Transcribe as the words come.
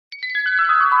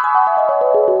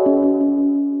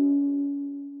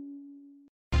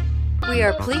We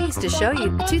are pleased to show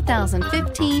you the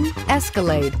 2015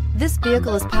 Escalade. This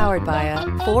vehicle is powered by a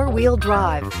 4-wheel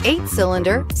drive,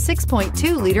 8-cylinder,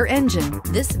 6.2-liter engine.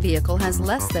 This vehicle has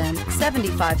less than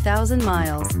 75,000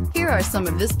 miles. Here are some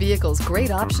of this vehicle's great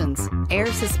options: air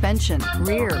suspension,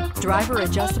 rear, driver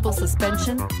adjustable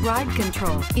suspension, ride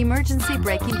control, emergency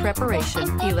braking preparation,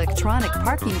 electronic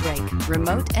parking brake,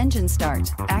 remote engine start,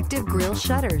 active grille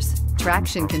shutters,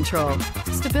 traction control,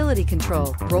 stability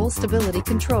control, roll stability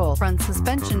control, front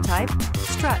suspension type,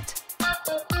 strut.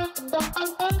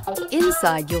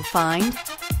 Inside you'll find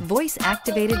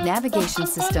voice-activated navigation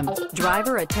system,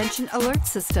 driver attention alert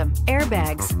system,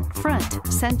 airbags, front,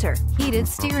 center, heated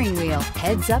steering wheel,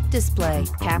 heads-up display,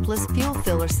 capless fuel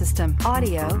filler system,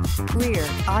 audio, rear,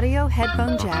 audio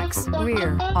headphone jacks,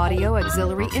 rear, audio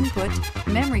auxiliary input,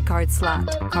 memory card slot,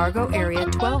 cargo area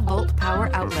 12-volt power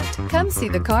outlet. Come see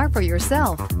the car for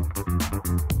yourself.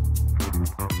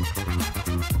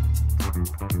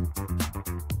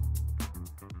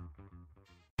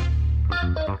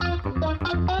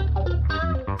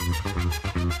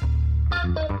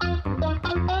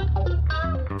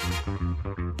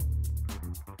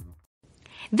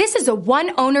 This is a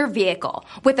one-owner vehicle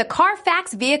with a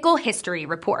Carfax Vehicle History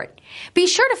Report. Be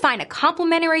sure to find a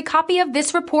complimentary copy of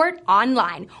this report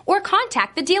online or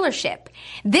contact the dealership.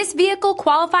 This vehicle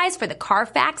qualifies for the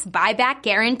Carfax Buyback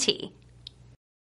Guarantee.